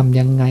นะทำ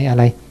ยังไงอะ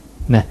ไร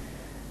นะ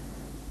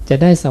จะ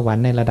ได้สวรร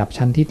ค์ในระดับ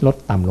ชั้นที่ลด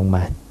ต่ำลงม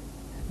า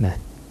นะ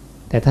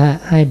แต่ถ้า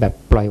ให้แบบ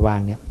ปล่อยวาง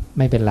เนี่ยไ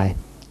ม่เป็นไร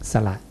ส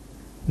ละ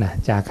นะ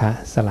จาคะ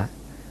สละ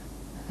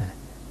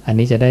อัน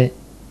นี้จะได้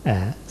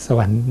สว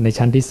รรค์ใน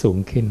ชั้นที่สูง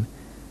ขึ้น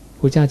พ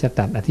ระเจ้าจะต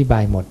รัสอธิบา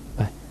ยหมด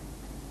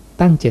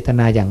ตั้งเจต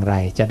นาอย่างไร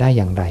จะได้อ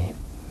ย่างไร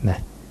นะ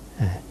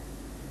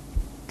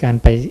การ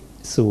ไป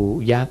สู่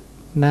ยักษ์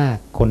นาค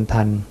คน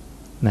ทัน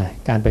นะ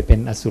การไปเป็น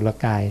อสุร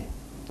กาย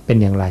เป็น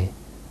อย่างไร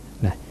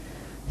นะ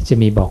จะ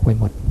มีบอกไว้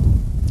หมด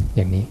อ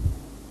ย่างนี้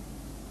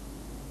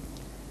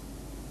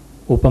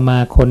อุปมา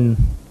คน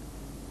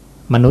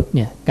มนุษย์เ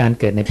นี่ยการ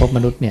เกิดในภพม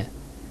นุษย์เนี่ย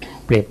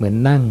เปรียบเหมือน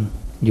นั่ง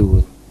อยู่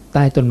ใ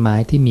ต้ต้นไม้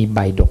ที่มีใบ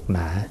ดกหน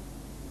า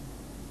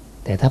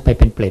แต่ถ้าไปเ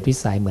ป็นเปรตวิ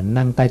สัยเหมือน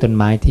นั่งใต้ต้น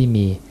ไม้ที่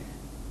มี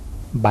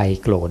ใบ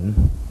โกลน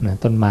นะ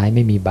ต้นไม้ไ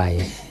ม่มีใบ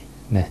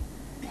นะ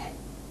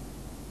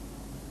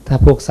ถ้า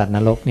พวกสัตว์น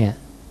รกเนี่ย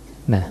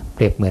นะเป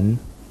รียบเหมือน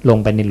ลง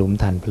ไปในหลุม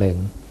ฐานเพลิง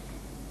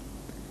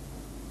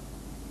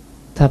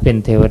ถ้าเป็น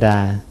เทวดา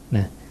น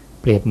ะ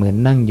เปรียบเหมือน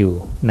นั่งอยู่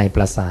ในป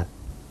ราสาท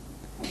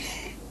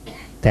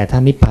แต่ถ้า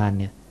นิพพาน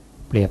เนี่ย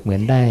เปรียบเหมือ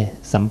นได้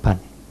สัมผัส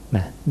น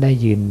ะได้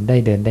ยืนได้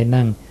เดินได้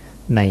นั่ง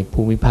ใน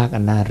ภูมิภาคอั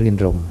นน่ารื่น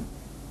รมย์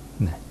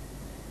นะ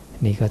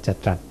นี่ก็จะ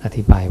ตรัสอ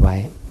ธิบายไว้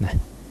นะ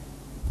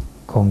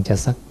คงจะ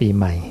สักปี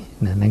ใหม่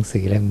นะหนังสื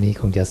อเล่มนี้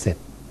คงจะเสร็จ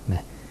น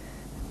ะ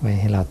ไว้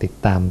ให้เราติด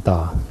ตามต่อ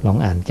ลอง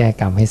อ่านแก้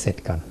กรรมให้เสร็จ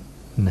ก่อน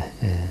นะ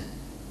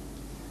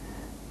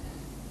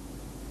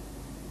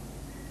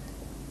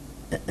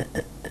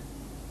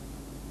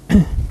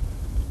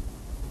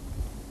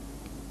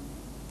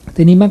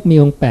ทีนี้มรรคมี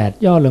องค์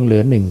8ย่อลงเหลื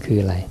อ1คือ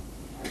อะไร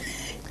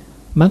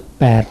มรรค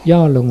8ย่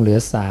อลงเหลือ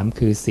3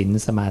คือศีล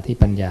สมาธิ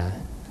ปัญญา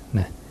น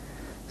ะ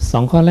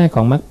2ข้อแรกข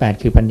องมรรค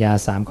8คือปัญญา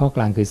3ข้อก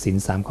ลางคือศีล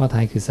3ข้อท้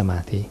ายคือสมา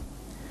ธิ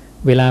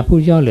เวลาพู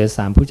ดย่อเหลือ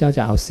3ผู้เจ้าจ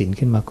ะเอาศีล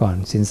ขึ้นมาก่อน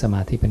ศีลสม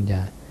าธิปัญญ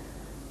า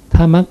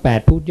ถ้ามรรค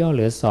8พูดย่อเห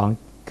ลือ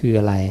2คือ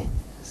อะไร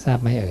ทราบ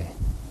ไหมเอ่ย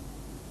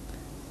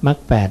มรรค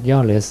8ย่อ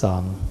เหลือ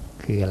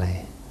2คืออะไร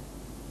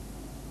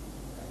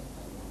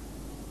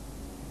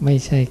ไม่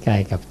ใช่กา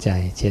ยกับใจ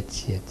เฉี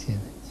ยด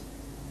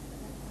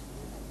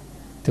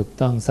ถูก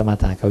ต้องสม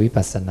ถะกับวิ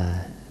ปัสสนา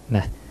น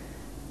ะ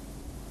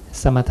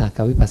สมถะ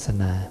กับวิปัสส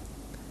นา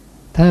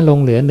ถ้าลง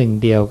เหลือ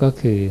1เดียวก็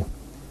คือ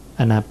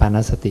อานาปาน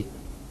สติ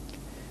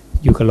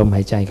อยู่กับลมห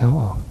ายใจเข้า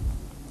ออก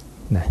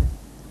นะ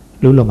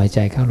รู้ลมหายใจ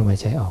เข้าลมหา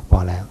ยใจออกพอ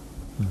แล้ว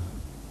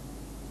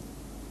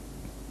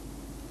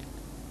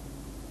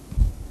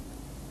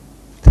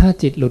ถ้า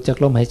จิตหลุดจาก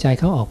ลมหายใจ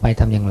เข้าออกไป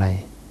ทำอย่างไร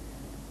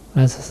พ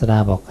ระศาสดา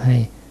บอกให้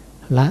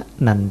ละ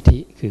นันทิ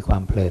คือควา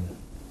มเพลิน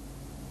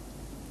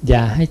อย่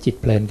าให้จิต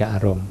เพลินกับอา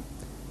รมณ์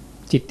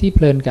จิตที่เพ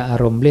ลินกับอา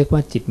รมณ์เรียกว่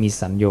าจิตมี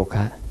สัญโยค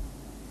ะ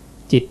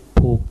จิต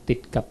ผูกติด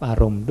กับอา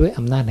รมณ์ด้วย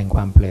อำนาจแห่งค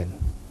วามเพลิน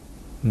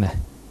นะ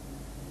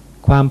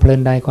ความเพลิน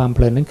ใดความเพ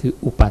ลินนั้นคือ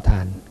อุปาทา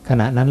นข ข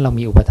ณะนั้นเรา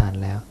มีอุปทาน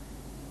แล้ว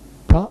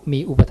เพราะมี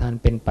อุปทาน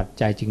เป็นปัจ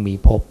จัยจึงมี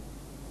ภพ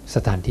ส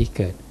ถานที่เ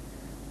กิด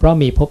เพราะ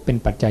มีภพเป็น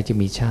ปัจจัยจึง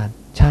มี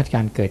ชาติก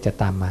ารเกิดจะ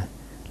ตามมา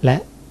และ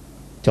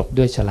จบ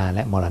ด้วยชราแล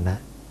ะมรณะ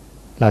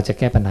เราจะแ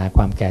ก้ปัญหาค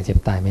วามแก่เจ็บ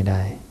ตายไม่ไ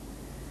ด้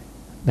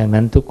ดัง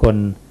นั้นทุกคน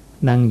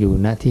นั่งอยู่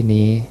ณที่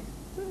นี้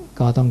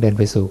ก็ต้องเดิน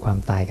ไปสู่ความ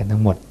ตายกันทั้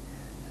งหมด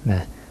น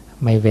ะ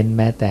ไม่เว้นแ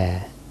ม้แต่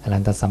อรหั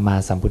นตสัมมา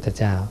สัมพุทธ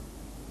เจ้า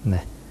น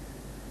ะ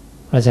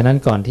เพราะฉะนั้น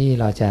ก่อนที่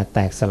เราจะแต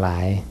กสลา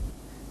ย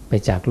ไ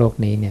ปจากโลก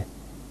นี้เนี่ย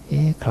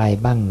ใคร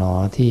บ้างหนอ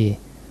ที่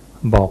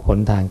บอกหน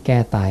ทางแก้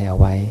ตายเอา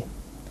ไว้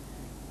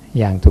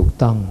อย่างถูก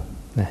ต้อง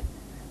นะ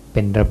เ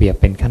ป็นระเบียบ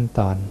เป็นขั้นต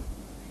อน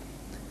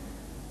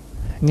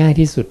ง่าย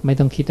ที่สุดไม่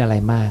ต้องคิดอะไร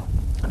มาก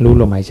รู้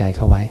ลมหายใจเ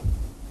ข้าไว้